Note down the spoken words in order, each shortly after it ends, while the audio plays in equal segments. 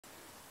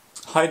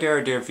Hi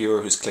there, dear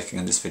viewer who's clicking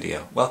on this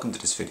video. Welcome to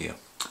this video.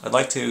 I'd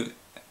like to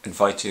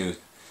invite you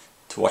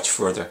to watch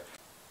further.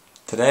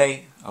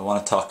 Today I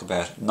want to talk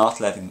about not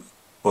letting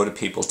other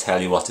people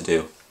tell you what to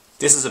do.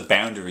 This is a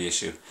boundary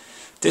issue.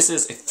 This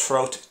is a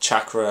throat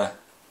chakra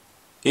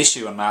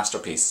issue and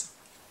masterpiece.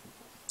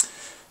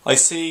 I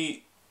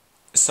see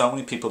so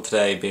many people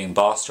today being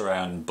bossed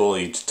around,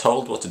 bullied,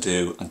 told what to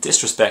do and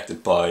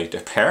disrespected by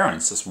their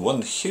parents is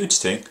one huge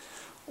thing,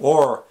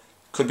 or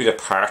could be their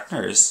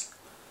partners,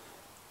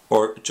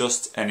 or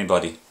just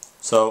anybody.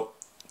 So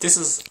this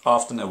is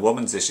often a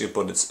woman's issue,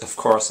 but it's of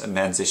course a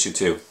men's issue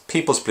too.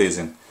 People's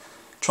pleasing,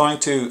 trying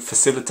to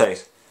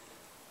facilitate,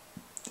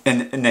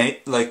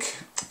 like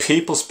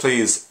people's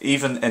please,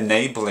 even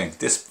enabling.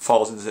 This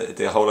falls into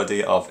the whole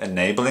idea of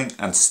enabling,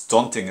 and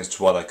stunting is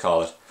what I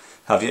call it.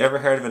 Have you ever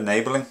heard of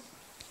enabling?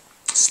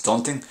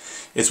 Stunting?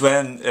 It's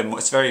when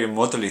it's very a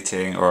motherly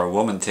thing or a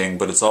woman thing,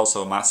 but it's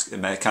also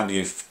it can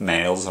be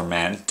males or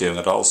men doing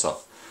it also.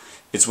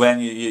 It's when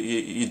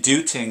you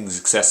do things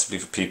excessively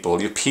for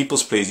people. You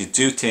people's please. You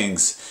do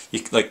things.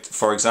 Like,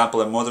 for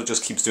example, a mother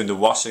just keeps doing the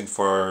washing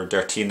for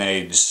their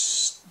teenage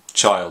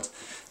child.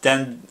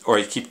 Or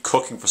you keep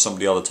cooking for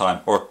somebody all the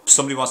time. Or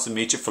somebody wants to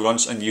meet you for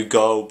lunch and you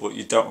go, but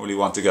you don't really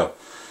want to go.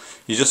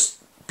 You're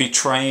just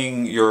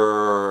betraying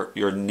your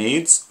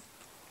needs,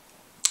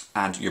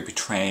 and you're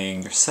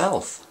betraying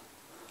yourself.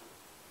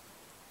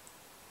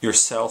 You're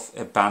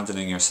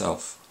abandoning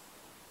yourself.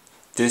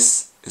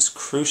 This is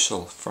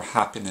crucial for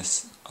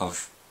happiness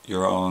of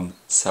your own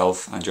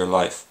self and your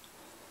life.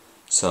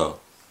 So,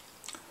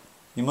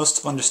 you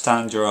must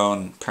understand your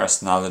own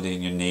personality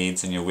and your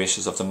needs and your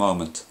wishes of the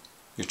moment.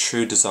 Your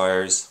true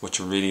desires, what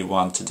you really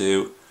want to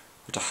do,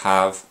 or to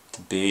have,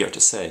 to be, or to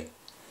say.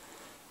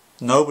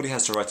 Nobody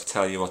has the right to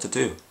tell you what to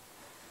do.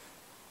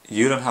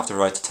 You don't have the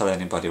right to tell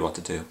anybody what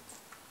to do.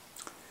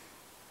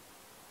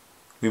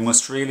 We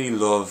must really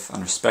love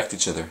and respect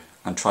each other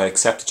and try to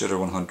accept each other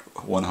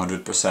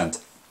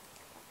 100%.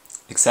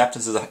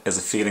 Acceptance is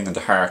a feeling in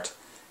the heart.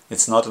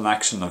 It's not an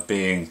action of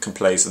being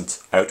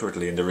complacent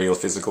outwardly in the real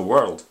physical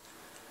world.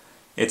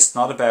 It's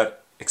not about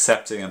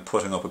accepting and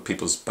putting up with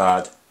people's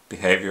bad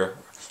behaviour.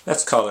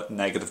 Let's call it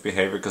negative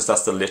behaviour, because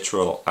that's the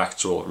literal,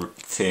 actual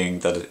thing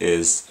that it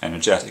is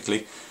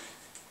energetically.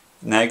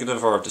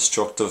 Negative or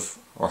destructive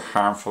or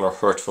harmful or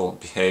hurtful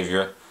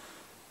behaviour.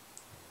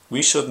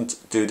 We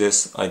shouldn't do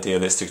this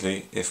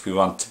idealistically if we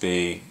want to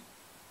be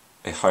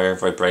a higher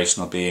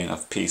vibrational being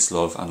of peace,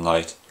 love and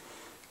light.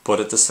 But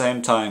at the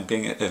same time,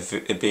 being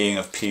a being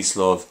of peace,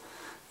 love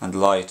and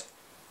light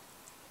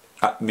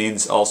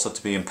means also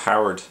to be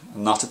empowered,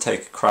 and not to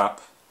take crap,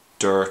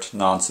 dirt,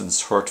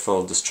 nonsense,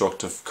 hurtful,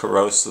 destructive,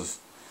 corrosive,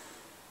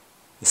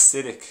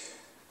 acidic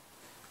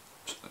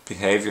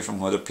behaviour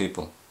from other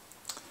people.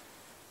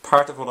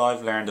 Part of what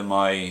I've learned in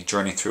my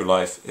journey through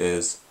life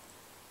is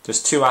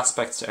there's two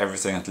aspects to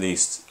everything at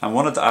least, and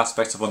one of the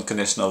aspects of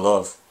unconditional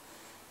love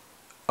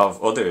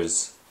of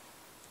others,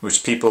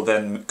 which people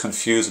then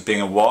confuse with being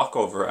a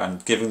walkover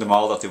and giving them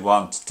all that they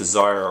want,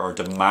 desire or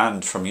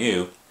demand from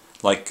you,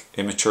 like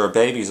immature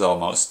babies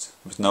almost,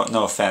 with no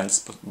offence,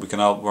 but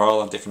we're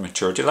all on different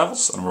maturity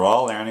levels and we're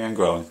all learning and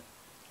growing.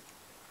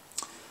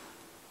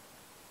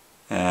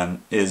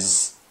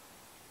 Is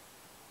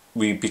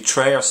we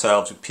betray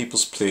ourselves with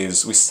people's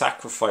pleas, we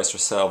sacrifice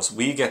ourselves,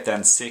 we get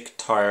then sick,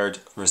 tired,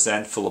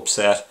 resentful,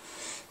 upset,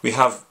 we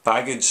have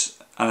baggage,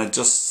 and it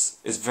just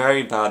is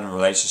very bad in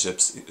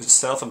relationships.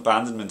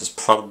 Self-abandonment is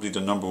probably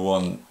the number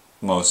one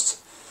most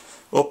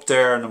up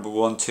there, number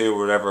 1, 2,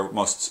 whatever,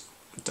 most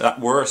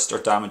worst or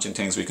damaging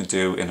things we can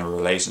do in a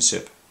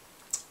relationship.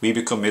 We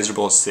become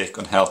miserable, sick,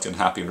 unhealthy,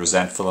 unhappy and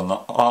resentful and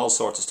all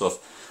sorts of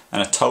stuff,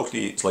 and it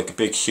totally, it's like a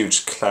big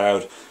huge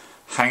cloud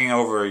hanging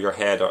over your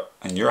head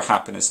and your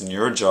happiness and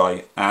your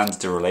joy and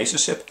the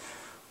relationship,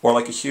 or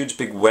like a huge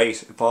big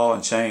weight, a ball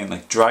and chain,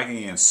 like dragging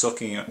you and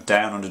sucking you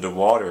down under the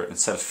water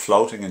instead of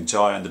floating in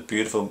joy on the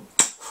beautiful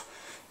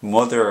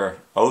mother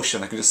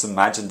ocean. I can just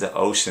imagine the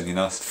ocean, you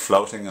know,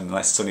 floating on a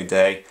nice sunny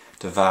day,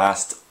 the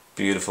vast,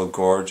 beautiful,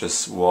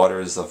 gorgeous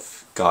waters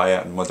of Gaia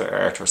and Mother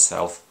Earth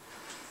herself.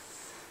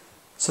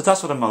 So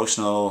that's what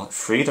emotional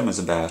freedom is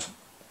about.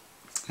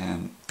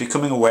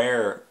 Becoming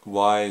aware,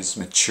 wise,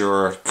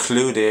 mature,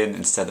 clued in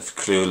instead of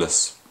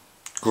clueless.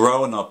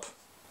 Growing up,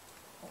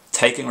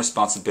 taking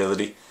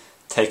responsibility,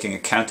 taking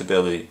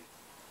accountability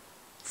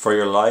for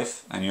your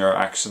life and your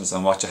actions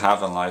and what you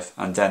have in life,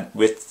 and then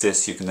with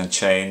this you can then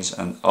change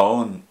and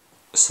own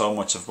so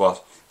much of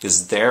what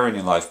is there in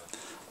your life,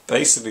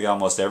 basically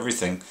almost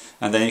everything,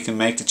 and then you can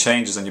make the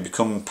changes and you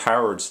become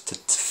empowered to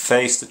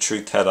face the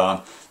truth head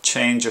on,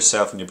 change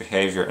yourself and your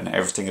behaviour and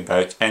anything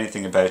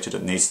about you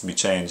that needs to be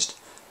changed.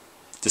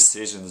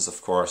 Decisions,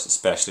 of course,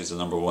 especially is the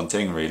number one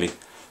thing really,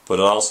 but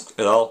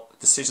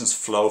decisions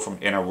flow from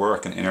inner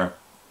work and inner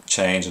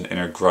change and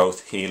inner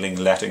growth, healing,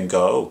 letting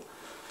go.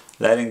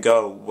 Letting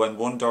go. When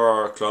one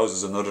door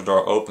closes, another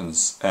door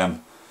opens.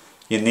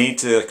 You need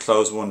to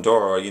close one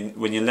door.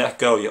 When you let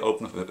go, you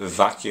open up a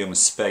vacuum, a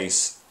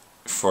space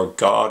for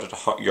God,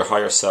 or your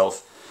higher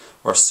self,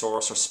 or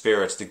source or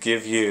spirit to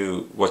give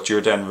you what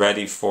you're then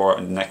ready for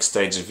in the next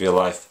stage of your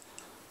life.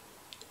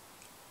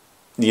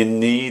 You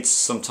need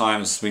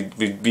sometimes, we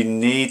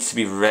need to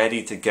be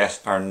ready to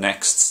get our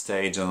next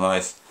stage in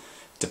life,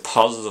 the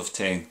positive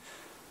thing.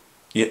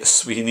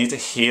 Yes, we need to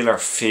heal our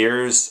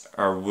fears,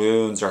 our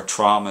wounds, our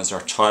traumas,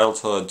 our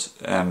childhood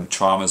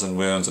traumas and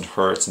wounds and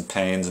hurts and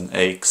pains and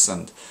aches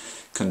and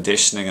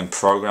conditioning and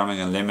programming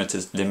and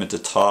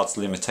limited thoughts,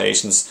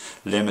 limitations,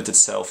 limited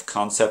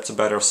self-concepts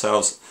about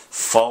ourselves,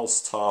 false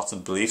thoughts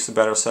and beliefs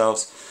about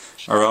ourselves,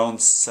 our own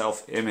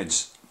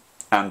self-image.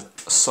 And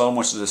so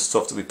much of this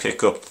stuff that we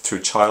pick up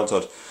through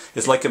childhood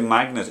is like a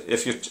magnet.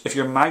 If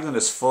your magnet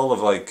is full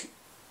of like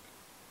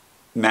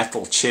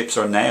metal chips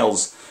or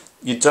nails,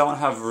 you don't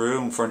have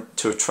room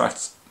to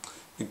attract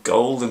a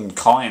golden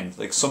coin,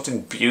 like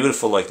something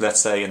beautiful, like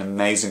let's say an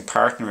amazing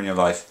partner in your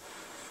life,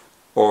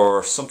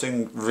 or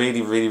something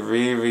really, really,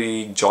 really,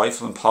 really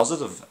joyful and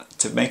positive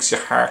that makes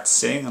your heart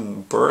sing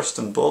and burst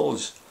and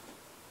bulge.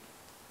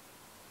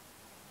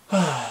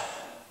 I'm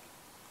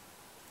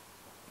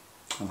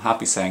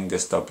happy saying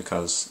this though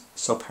because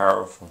it's so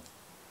powerful.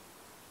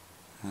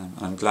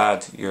 I'm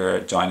glad you're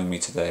joining me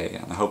today,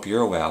 and I hope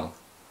you're well.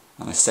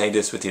 And I say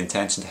this with the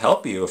intention to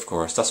help you, of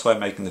course. That's why I'm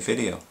making the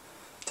video.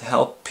 To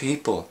help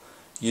people,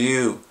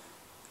 you,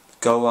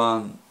 go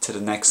on to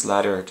the next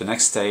ladder, the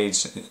next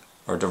stage,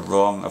 or the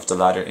rung of the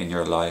ladder in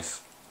your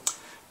life.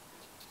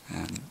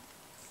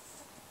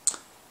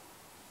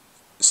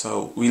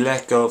 So we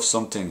let go of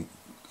something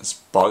that's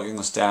bogging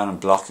us down and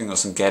blocking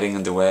us and getting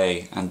in the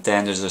way, and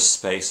then there's a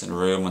space and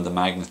room and the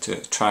magnet to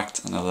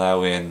attract and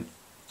allow in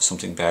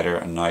something better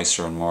and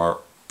nicer and more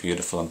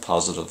beautiful and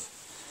positive,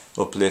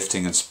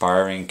 uplifting,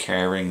 inspiring,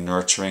 caring,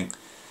 nurturing.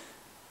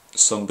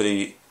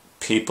 Somebody,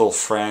 people,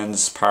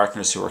 friends,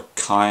 partners who are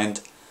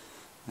kind,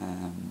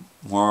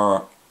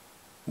 more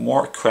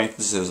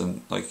acquaintances,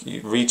 and like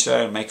you reach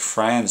out and make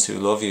friends who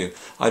love you.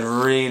 I'd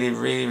really,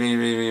 really,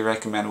 really, really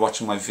recommend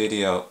watching my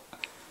video.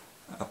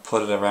 I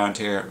put it around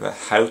here about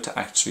how to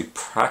actually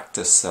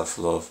practice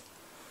self-love.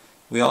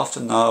 We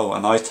often know,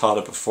 and I thought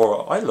it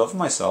before, I love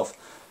myself,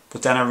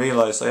 but then I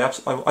realised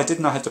I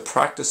didn't know how to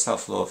practice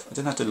self-love. I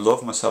didn't have to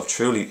love myself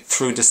truly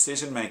through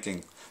decision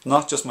making,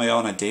 not just my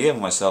own idea of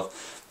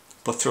myself,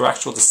 but through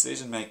actual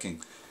decision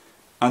making,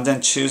 and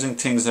then choosing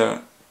things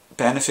that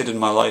benefited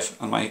my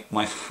life and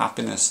my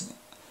happiness,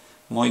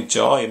 my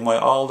joy,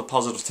 all the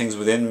positive things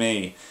within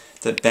me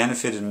that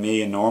benefited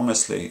me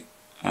enormously.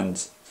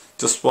 And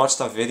just watch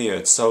that video,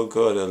 it's so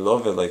good, I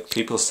love it. Like,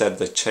 people said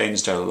they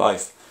changed their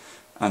life,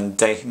 and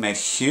they made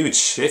huge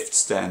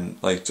shifts then,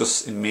 like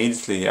just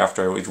immediately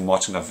after even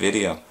watching that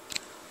video.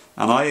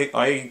 And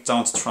I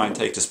don't try and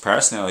take this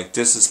personally, like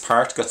this is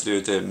got to do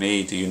with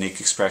me, the unique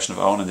expression of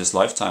Owen in this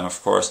lifetime,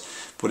 of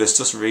course, but it's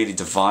just really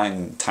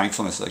divine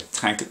thankfulness. Like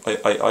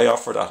I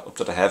offer that up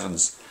to the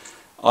heavens.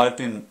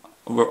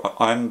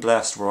 I'm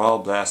blessed, we're all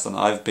blessed, and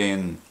I've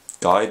been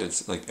guided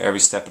like every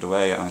step of the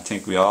way, and I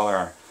think we all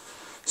are.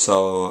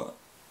 So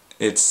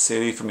it's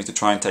silly for me to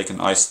try and take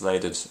an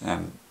isolated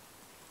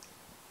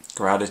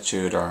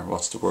gratitude, or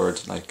what's the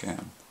word, like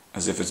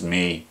as if it's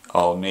me,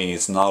 all me.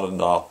 It's not at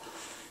all.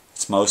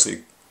 It's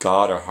mostly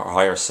God or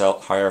higher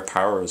self, higher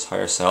powers,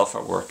 higher self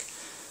at work,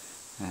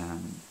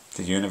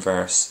 the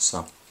universe.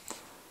 So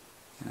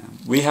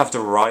we have the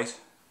right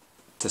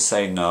to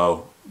say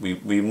no.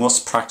 We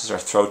must practice our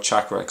throat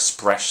chakra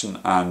expression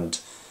and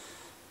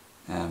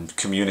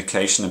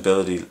communication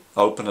ability.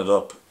 Open it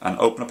up, and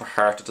open up our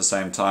heart at the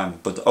same time,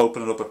 but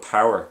open it up with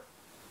power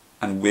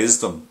and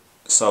wisdom,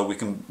 so we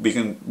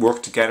can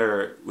work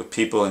together with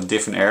people in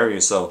different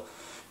areas. So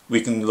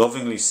we can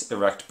lovingly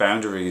erect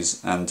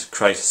boundaries and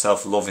create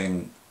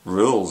self-loving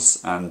rules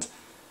and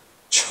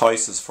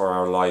choices for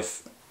our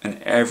life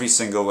in every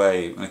single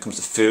way, when it comes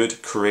to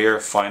food, career,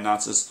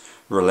 finances,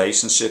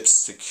 relationships,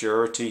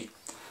 security,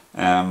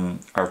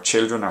 our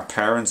children, our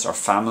parents, our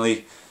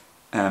family.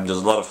 There's a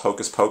lot of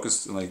hocus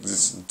pocus, like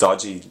this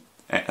dodgy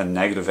and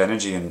negative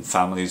energy in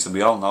families, and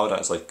we all know that.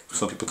 It's like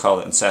some people call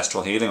it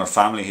ancestral healing or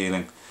family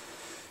healing.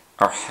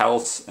 Our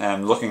health,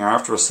 looking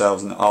after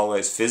ourselves, and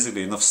always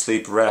physically, enough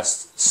sleep,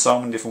 rest, so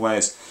many different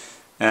ways.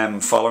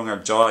 Following our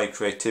joy,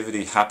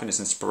 creativity, happiness,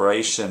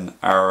 inspiration,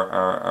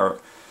 our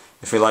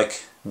if you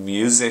like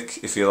music,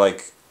 if you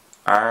like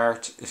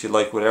art, if you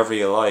like whatever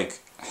you like,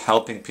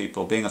 helping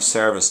people, being of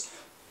service,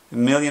 a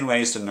million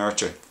ways to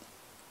nurture.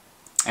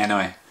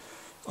 Anyway,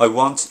 I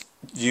want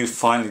you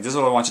finally, this is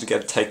what I want you to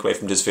get a takeaway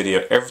from this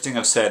video. Everything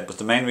I've said, but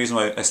the main reason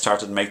why I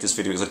started to make this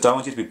video is I don't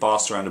want you to be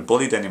bossed around and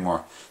bullied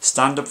anymore.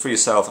 Stand up for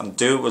yourself and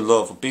do it with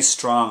love. Be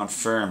strong and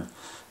firm.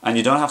 And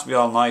you don't have to be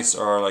all nice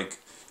or like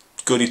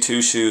goody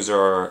two shoes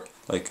or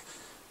like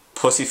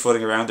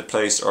pussyfooting around the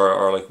place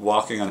or like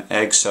walking on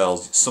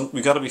eggshells.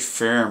 We got to be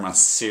firm and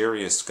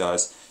serious,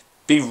 guys.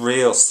 Be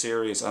real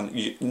serious, and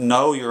you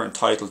know you're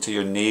entitled to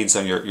your needs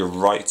and your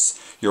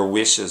rights, your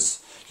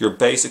wishes, your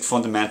basic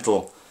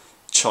fundamental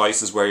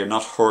choices where you're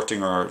not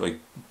hurting or like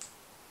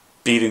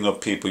beating up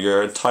people.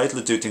 You're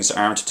entitled to do things that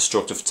aren't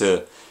destructive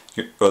to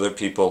other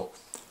people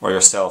or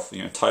yourself.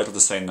 You're entitled to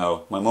say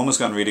no. My mum has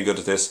gotten really good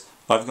at this.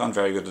 I've gotten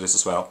very good at this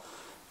as well,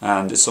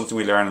 and it's something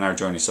we learn in our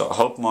journey. So I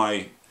hope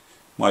my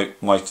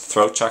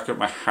throat chakra,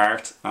 my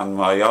heart, and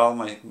my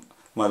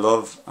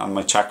love and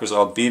my chakras are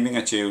all beaming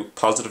at you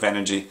positive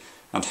energy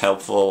and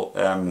helpful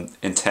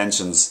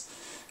intentions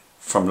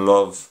from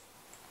love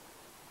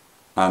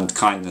and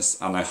kindness,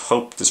 and I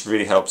hope this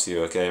really helps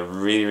you. Okay, I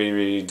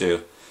really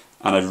do,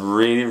 and I'd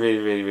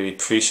really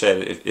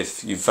appreciate it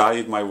if you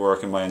valued my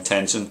work and my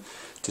intention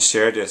to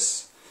share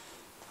this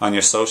on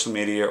your social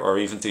media, or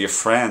even to your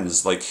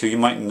friends, like who you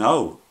might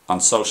know on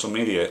social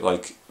media,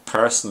 like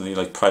personally,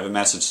 like private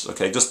message.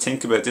 Okay, just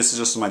think about this, is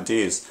just some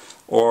ideas,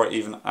 or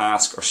even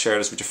ask or share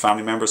this with your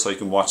family members so you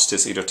can watch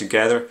this either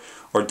together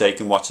or they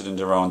can watch it in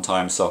their own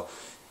time. So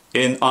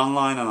in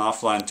online and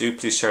offline, do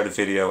please share the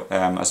video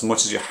as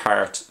much as your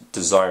heart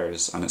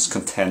desires and is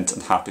content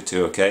and happy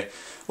to. Okay,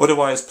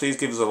 otherwise please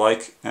give us a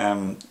like.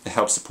 It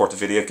helps support the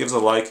video. Give us a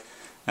like.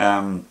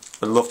 I'd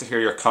love to hear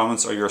your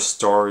comments or your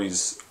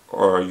stories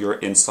or your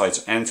insights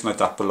or anything like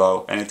that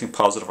below, anything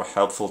positive or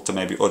helpful to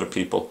maybe other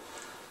people.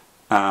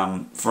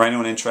 For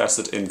anyone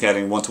interested in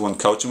getting one-to-one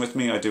coaching with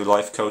me, I do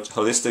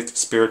holistic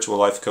spiritual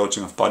life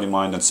coaching of body,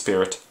 mind and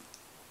spirit.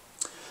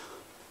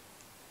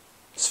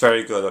 It's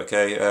very good,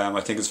 okay?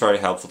 I think it's very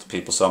helpful to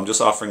people, so I'm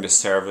just offering this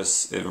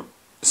service.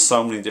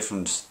 So many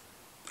different,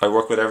 I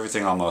work with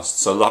everything almost,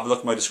 so have a look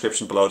at my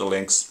description below, the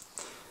links,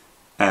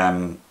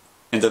 in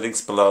the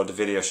links below the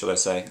video, should I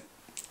say.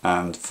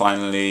 And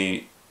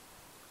finally,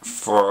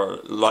 for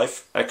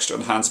life extra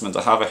enhancement,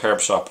 I have a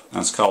herb shop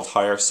and it's called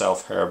Higher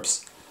Self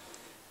Herbs.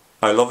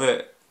 I love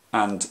it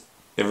and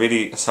it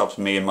really has helped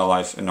me in my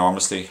life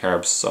enormously,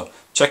 herbs. So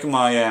check in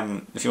my,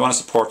 if you want to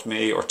support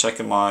me or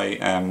check in my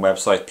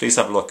website, please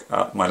have a look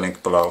at my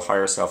link below,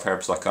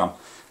 higherselfherbs.com,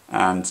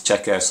 and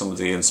check out some of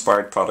the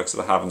inspired products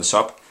that I have in the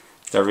shop.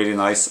 They're really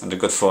nice and they're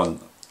good fun.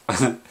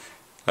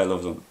 I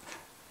love them.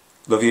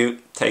 Love you,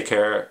 take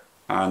care,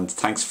 and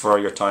thanks for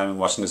your time in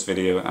watching this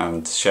video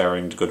and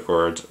sharing the good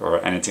word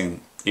or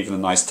anything, even a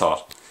nice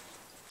thought.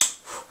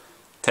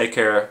 Take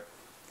care,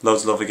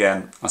 loads of love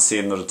again, I'll see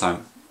you another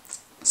time.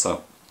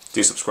 So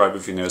do subscribe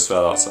if you're new as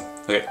well also.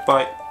 Okay,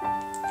 bye.